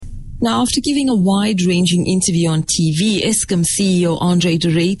Now, after giving a wide-ranging interview on TV, Eskom CEO Andre de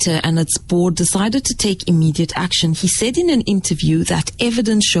Ruyter and its board decided to take immediate action. He said in an interview that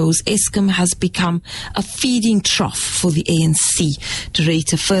evidence shows Eskom has become a feeding trough for the ANC. De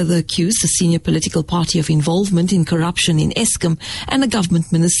Ruyter further accused the senior political party of involvement in corruption in Eskom, and a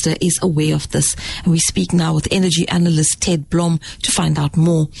government minister is aware of this. And we speak now with energy analyst Ted Blom to find out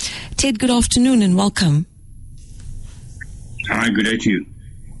more. Ted, good afternoon and welcome. Hi, good day to you.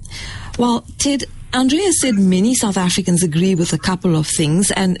 Well, Ted, Andrea said many South Africans agree with a couple of things.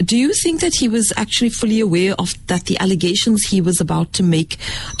 And do you think that he was actually fully aware of that the allegations he was about to make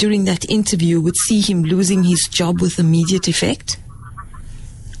during that interview would see him losing his job with immediate effect?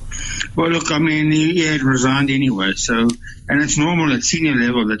 Well, look, I mean, he had resigned anyway. And it's normal at senior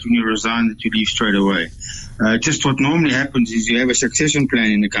level that when you resign that you leave straight away. Just what normally happens is you have a succession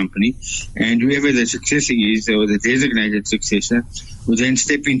plan in the company, and whoever the successor is, or the designated successor, will then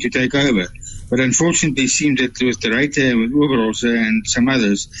step in to take over. But unfortunately, it seems that with de Ruyter and with Uber also and some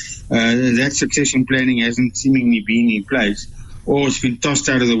others, that succession planning hasn't seemingly been in place, or it's been tossed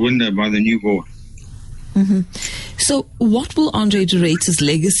out of the window by the new board. Mm-hmm. So what will Andre de Ruyter's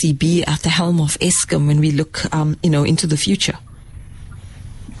legacy be at the helm of Eskom when we look into the future?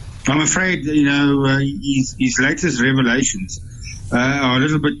 I'm afraid, his latest revelations are a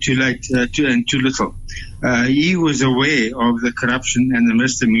little bit too late and too little. He was aware of the corruption and the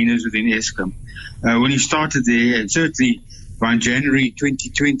misdemeanors within Eskom when he started there, and certainly by January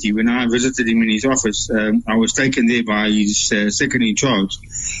 2020, when I visited him in his office, I was taken there by his second in charge.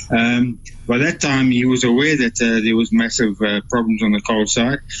 By that time, he was aware that there was massive problems on the coal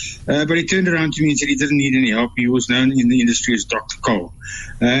side, but he turned around to me and said he didn't need any help. He was known in the industry as Dr. Coal,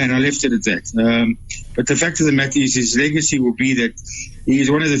 and I left it at that. But the fact of the matter is his legacy will be that he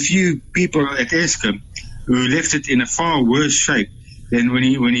is one of the few people at Eskom who left it in a far worse shape than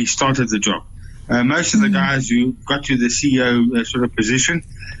when he started the job. Most of the guys who got to the CEO sort of position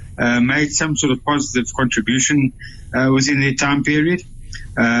made some sort of positive contribution within their time period,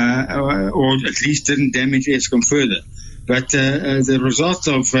 or at least didn't damage Eskom further. But the result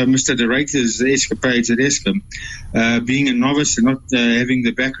of Mr. de Ruyter's escapades at Eskom, being a novice and not having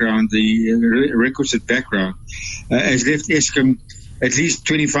the background, the requisite background, has left Eskom at least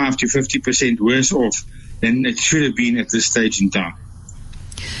 25 to 50% worse off than it should have been at this stage in time.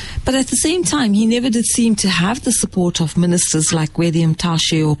 But at the same time, he never did seem to have the support of ministers like Gwede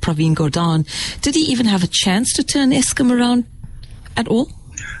Mantashe or Pravin Gordhan. Did he even have a chance to turn Eskom around at all?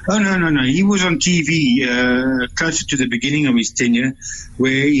 Oh, no. He was on TV closer to the beginning of his tenure,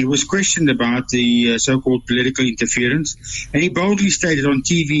 where he was questioned about the so-called political interference, and he boldly stated on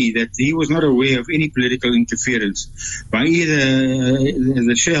TV that he was not aware of any political interference by either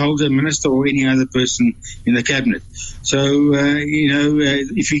the shareholder, minister, or any other person in the cabinet. So,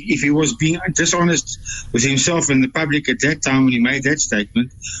 if he was being dishonest with himself and the public at that time when he made that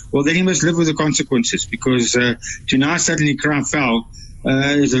statement, well, then he must live with the consequences, because to now suddenly cry foul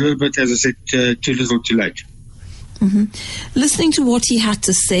is a little bit, as I said, too little too late. Mm-hmm. Listening to what he had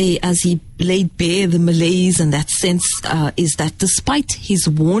to say as he laid bare the malaise and that sense is that despite his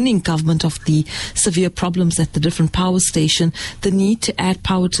warning government of the severe problems at the different power station, the need to add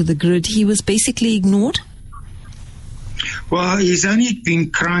power to the grid, he was basically ignored? Well, he's only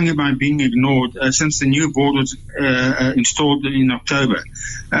been crying about being ignored since the new board was installed in October.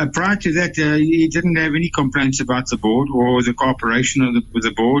 Prior to that, he didn't have any complaints about the board or the cooperation with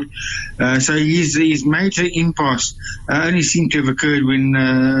the board. So his major impasse only seemed to have occurred when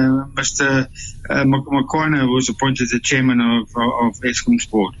Mr. Makwana was appointed the chairman of Eskom's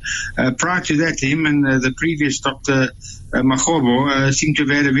board. Prior to that, him and the previous Dr. Makgobo seemed to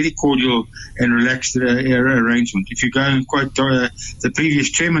have had a very cordial and relaxed arrangement. If you go and quote the previous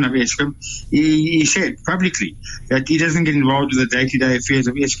chairman of Eskom, he said publicly that he doesn't get involved with the day-to-day affairs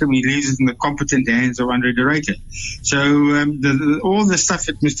of Eskom. He leaves it in the competent hands of Andre de Ruyter. So all the stuff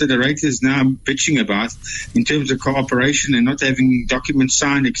that Mr. de Ruyter is now bitching about in terms of cooperation and not having documents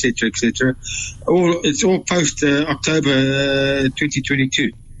signed, etc., it's all post October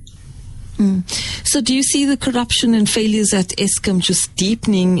 2022. So do you see the corruption and failures at Eskom just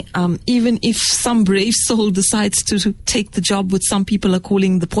deepening, even if some brave soul decides to take the job what some people are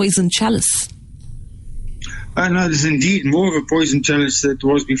calling the poison chalice? No, there's indeed more of a poison chalice than it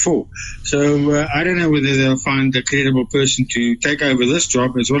was before. So I don't know whether they'll find a credible person to take over this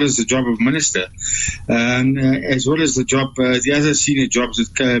job, as well as the job of minister, as well as the job, the other senior jobs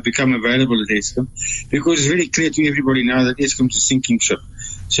that become available at Eskom, because it's very clear to everybody now that Eskom's a sinking ship.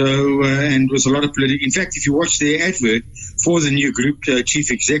 So, and was a lot of political. In fact, if you watch their advert for the new group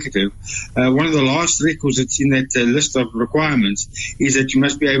chief executive, one of the last requisites in that list of requirements is that you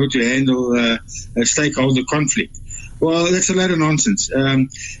must be able to handle a stakeholder conflict. Well, that's a load of nonsense.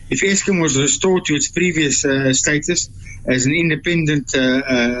 If Eskom was restored to its previous status as an independent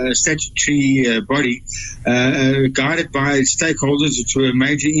statutory body, guided by stakeholders which were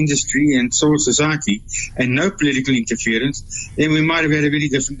major industry and civil society, and no political interference, then we might have had a very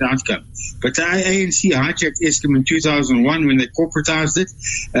different outcome. But the ANC hijacked Eskom in 2001 when they corporatized it,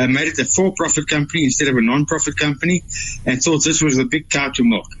 made it a for-profit company instead of a non-profit company, and thought this was the big cow to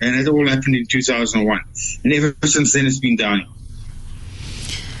milk. And it all happened in 2001. And ever since then, it's been downhill.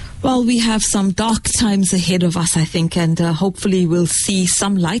 Well, we have some dark times ahead of us, I think, and hopefully we'll see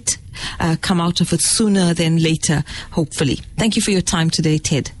some light come out of it sooner than later, hopefully. Thank you for your time today,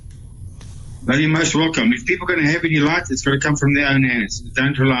 Ted. Well, you're most welcome. If people are going to have any light, it's got to come from their own hands.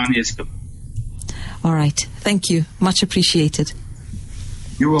 Don't rely on Eskom. All right. Thank you. Much appreciated.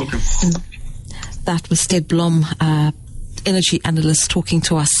 You're welcome. That was Ted Blom, energy analyst, talking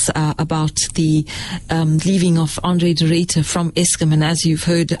to us about the leaving of Andre de Ruyter from Eskom. And as you've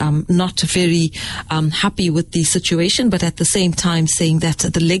heard, not very happy with the situation, but at the same time saying that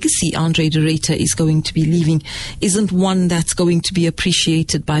the legacy Andre de Ruyter is going to be leaving isn't one that's going to be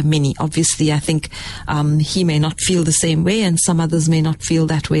appreciated by many. Obviously, I think he may not feel the same way, and some others may not feel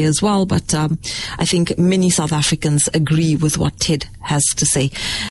that way as well. But I think many South Africans agree with what Ted has to say.